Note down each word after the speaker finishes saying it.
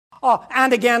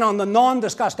And again, on the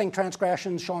non-disgusting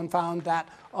transgressions, Sean found that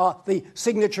the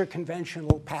signature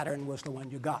conventional pattern was the one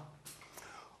you got.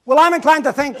 Well, I'm inclined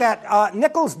to think that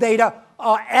Nichols' data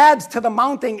adds to the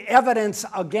mounting evidence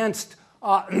against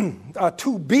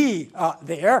 2B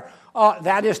there.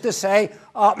 That is to say,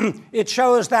 it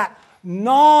shows that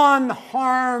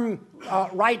non-harm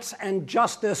rights and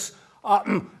justice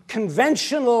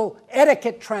conventional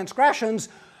etiquette transgressions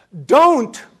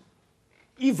don't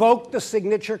evoke the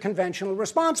signature conventional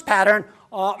response pattern.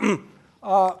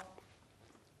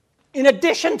 In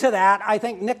addition to that, I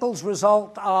think Nichols'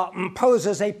 result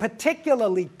poses a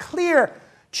particularly clear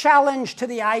challenge to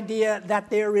the idea that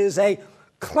there is a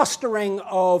clustering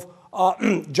of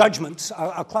judgments,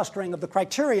 a clustering of the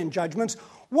criterion judgments.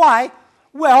 Why?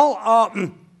 Well,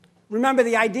 remember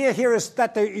the idea here is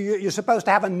that you're supposed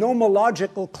to have a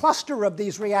nomological cluster of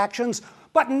these reactions,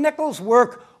 but in Nichols'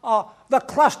 work, the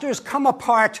clusters come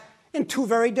apart in two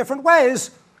very different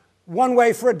ways. One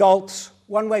way for adults,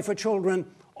 one way for children,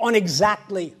 on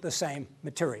exactly the same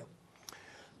material.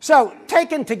 So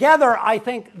taken together, I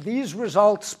think these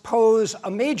results pose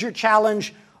a major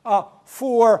challenge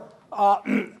for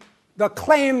the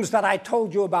claims that I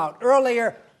told you about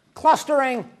earlier.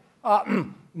 Clustering,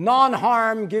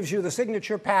 non-harm gives you the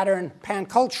signature pattern,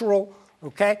 pancultural,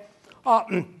 okay?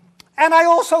 And I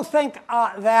also think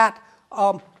that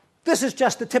this is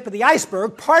just the tip of the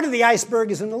iceberg. Part of the iceberg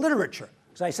is in the literature.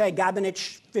 As I say,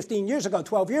 Gabinich 15 years ago,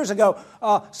 12 years ago,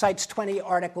 cites 20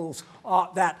 articles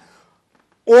that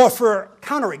offer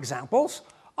counterexamples.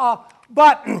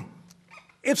 But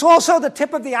it's also the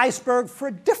tip of the iceberg for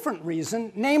a different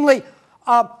reason, namely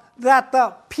that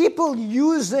the people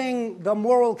using the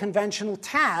moral conventional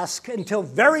task until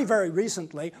very, very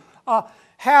recently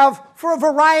have, for a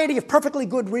variety of perfectly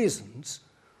good reasons,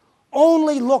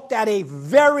 only looked at a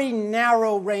very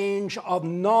narrow range of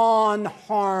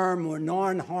non-harm or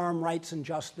non-harm rights and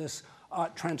justice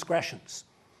transgressions.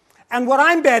 And what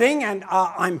I'm betting, and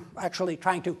I'm actually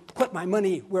trying to put my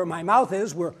money where my mouth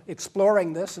is, we're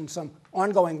exploring this in some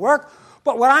ongoing work,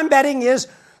 but what I'm betting is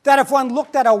that if one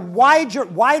looked at a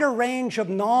wider range of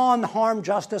non-harm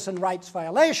justice and rights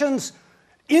violations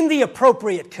in the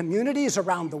appropriate communities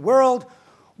around the world,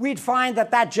 we'd find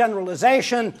that that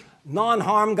generalization,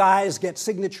 non-harm guys get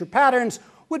signature patterns,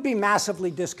 would be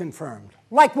massively disconfirmed.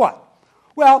 Like what?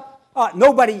 Well,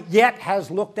 nobody yet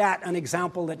has looked at an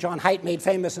example that John Haidt made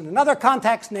famous in another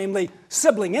context, namely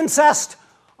sibling incest.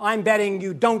 I'm betting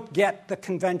you don't get the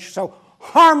convention. So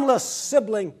harmless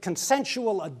sibling,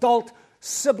 consensual adult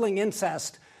sibling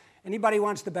incest. Anybody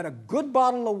wants to bet a good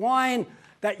bottle of wine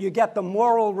that you get the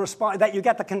moral response, that you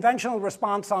get the conventional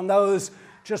response on those,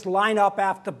 just line up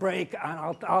after break,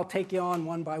 and I'll take you on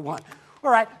one by one.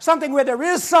 All right, something where there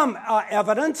is some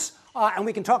evidence, and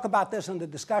we can talk about this in the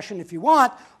discussion if you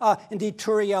want. Indeed,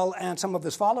 Turiel and some of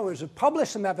his followers have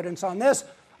published some evidence on this.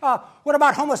 What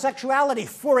about homosexuality?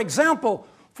 For example,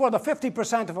 for the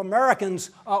 50% of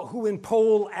Americans who in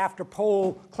poll after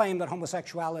poll claim that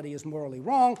homosexuality is morally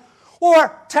wrong,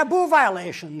 or taboo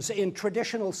violations in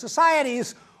traditional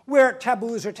societies where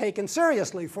taboos are taken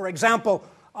seriously. For example,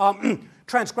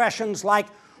 transgressions like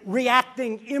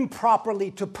reacting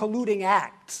improperly to polluting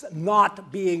acts,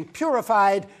 not being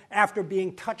purified after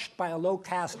being touched by a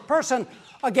low-caste person.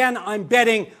 Again, I'm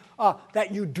betting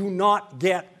that you do not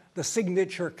get the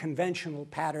signature conventional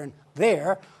pattern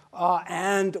there,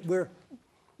 and we're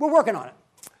working on it.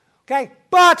 Okay,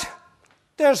 but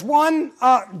there's one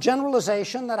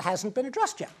generalization that hasn't been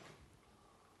addressed yet.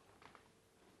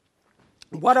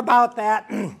 What about that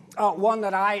one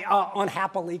that I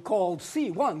unhappily called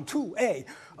C12A?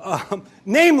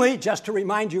 Namely, just to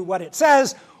remind you what it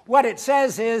says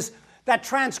is that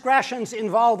transgressions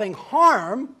involving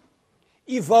harm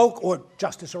evoke, or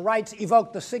justice or rights,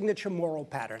 evoke the signature moral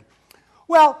pattern.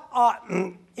 Well,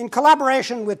 in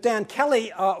collaboration with Dan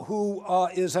Kelly, who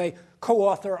is a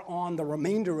co-author on the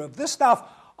remainder of this stuff,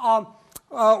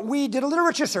 we did a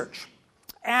literature search.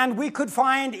 And we could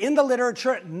find in the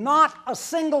literature not a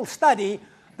single study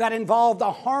that involved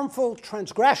a harmful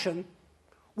transgression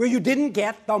where you didn't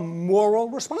get the moral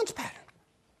response pattern.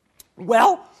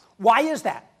 Well, why is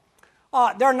that?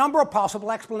 There are a number of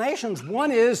possible explanations.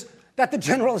 One is that the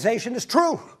generalization is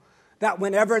true, that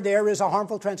whenever there is a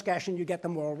harmful transgression, you get the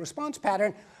moral response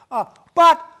pattern.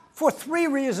 But for three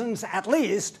reasons at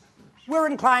least, we're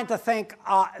inclined to think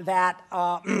that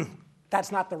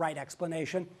that's not the right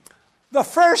explanation. The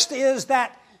first is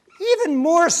that even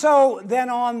more so than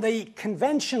on the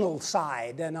conventional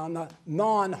side and on the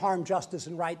non-harm justice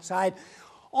and right side,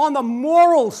 on the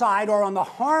moral side or on the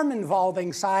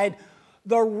harm-involving side,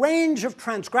 the range of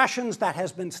transgressions that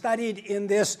has been studied in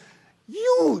this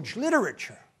huge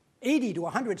literature, 80 to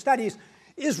 100 studies,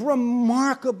 is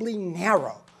remarkably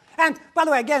narrow. And by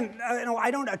the way, again,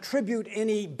 I don't attribute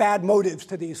any bad motives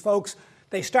to these folks.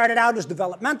 They started out as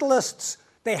developmentalists.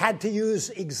 They had to use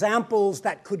examples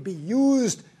that could be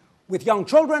used with young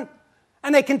children,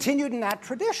 and they continued in that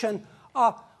tradition.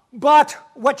 But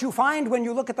what you find when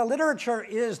you look at the literature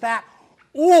is that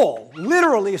all,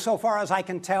 literally so far as I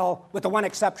can tell, with the one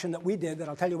exception that we did that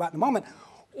I'll tell you about in a moment,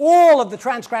 all of the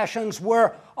transgressions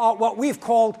were what we've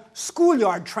called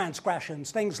schoolyard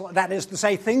transgressions, things, that is to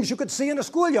say, things you could see in a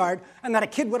schoolyard and that a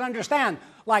kid would understand,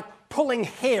 like pulling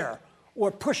hair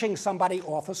or pushing somebody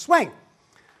off a swing.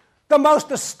 The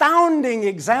most astounding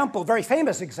example, very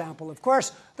famous example, of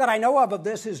course, that I know of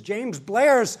this is James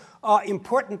Blair's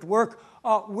important work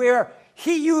where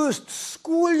he used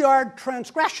schoolyard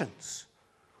transgressions,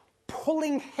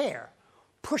 pulling hair,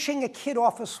 pushing a kid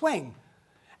off a swing,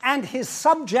 and his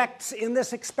subjects in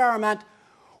this experiment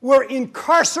were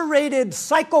incarcerated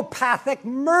psychopathic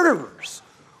murderers.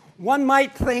 One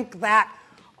might think that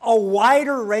a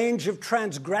wider range of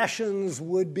transgressions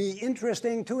would be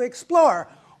interesting to explore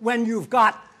when you've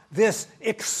got this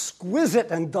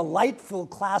exquisite and delightful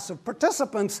class of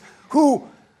participants who,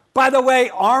 by the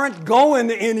way, aren't going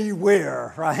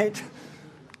anywhere, right?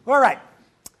 All right.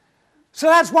 So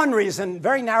that's one reason,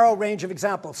 very narrow range of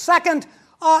examples. Second,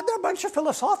 there are a bunch of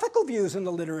philosophical views in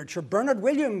the literature. Bernard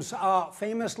Williams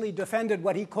famously defended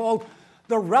what he called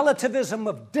the relativism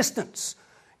of distance.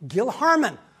 Gil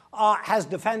Harman has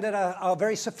defended a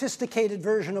very sophisticated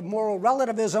version of moral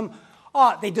relativism.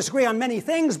 They disagree on many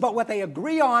things, but what they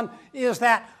agree on is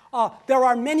that there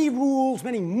are many rules,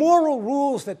 many moral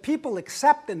rules that people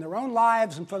accept in their own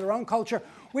lives and for their own culture,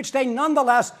 which they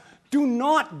nonetheless do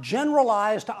not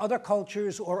generalize to other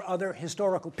cultures or other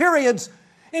historical periods,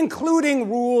 including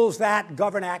rules that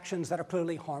govern actions that are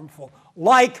clearly harmful,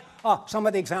 like some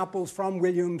of the examples from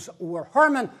Williams or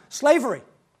Harman, slavery,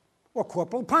 or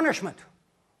corporal punishment,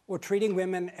 or treating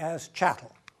women as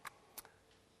chattel.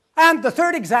 And the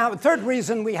third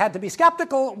reason we had to be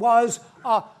skeptical was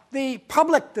the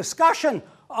public discussion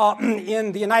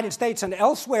in the United States and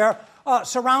elsewhere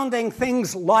surrounding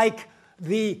things like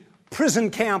the prison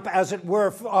camp, as it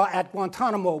were, at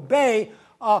Guantanamo Bay,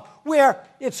 where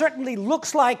it certainly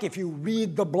looks like, if you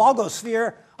read the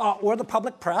blogosphere or the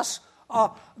public press,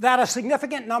 that a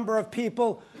significant number of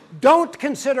people don't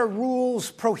consider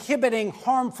rules prohibiting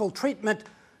harmful treatment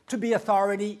to be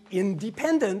authority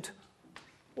independent,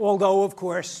 although, of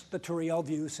course, the Turiel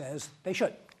view says they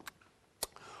should.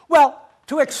 Well,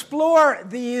 to explore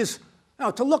these,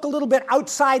 to look a little bit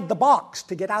outside the box,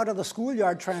 to get out of the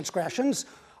schoolyard transgressions,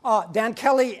 Dan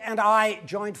Kelly and I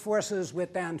joined forces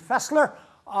with Dan Fessler,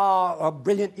 a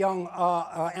brilliant young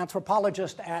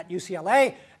anthropologist at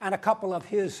UCLA, and a couple of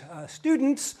his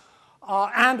students,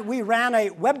 and we ran a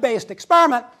web-based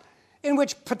experiment in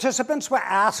which participants were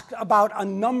asked about a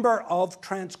number of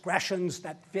transgressions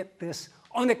that fit this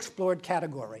unexplored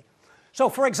category. So,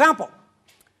 for example,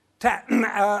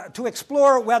 to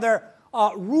explore whether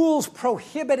rules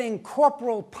prohibiting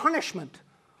corporal punishment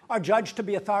are judged to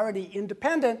be authority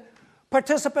independent,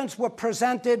 participants were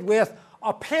presented with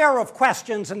a pair of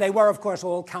questions, and they were, of course,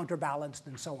 all counterbalanced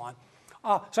and so on.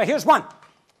 So here's one.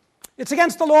 It's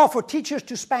against the law for teachers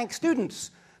to spank students.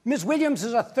 Ms. Williams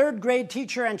is a third-grade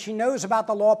teacher, and she knows about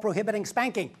the law prohibiting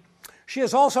spanking. She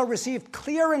has also received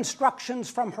clear instructions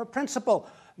from her principal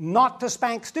not to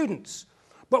spank students.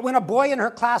 But when a boy in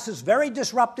her class is very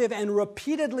disruptive and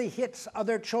repeatedly hits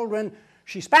other children,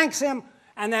 she spanks him,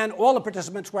 and then all the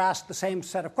participants were asked the same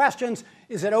set of questions.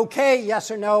 Is it okay,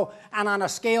 yes or no? And on a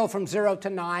scale from 0 to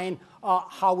 9,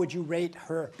 how would you rate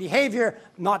her behavior?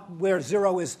 Not where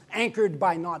 0 is anchored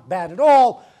by not bad at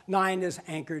all, 9 is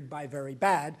anchored by very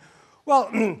bad.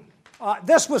 Well,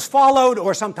 this was followed,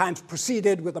 or sometimes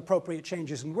preceded with appropriate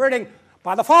changes in wording,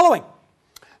 by the following.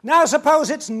 Now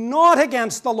suppose it's not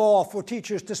against the law for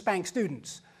teachers to spank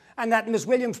students, and that Ms.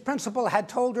 Williams' principal had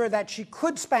told her that she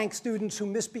could spank students who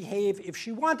misbehave if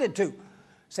she wanted to.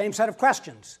 Same set of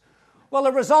questions. Well,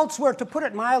 the results were, to put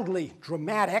it mildly,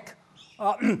 dramatic.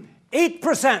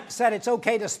 8% said it's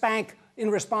okay to spank in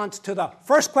response to the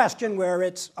first question, where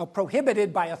it's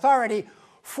prohibited by authority.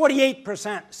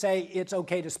 48% say it's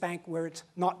okay to spank where it's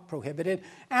not prohibited.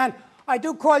 And I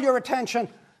do call your attention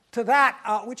to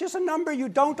that, which is a number you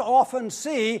don't often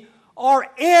see. Our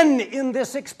N in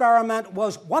this experiment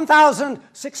was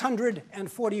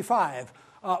 1,645.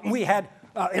 We had,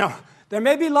 there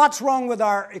may be lots wrong with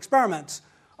our experiments,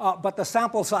 but the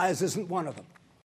sample size isn't one of them.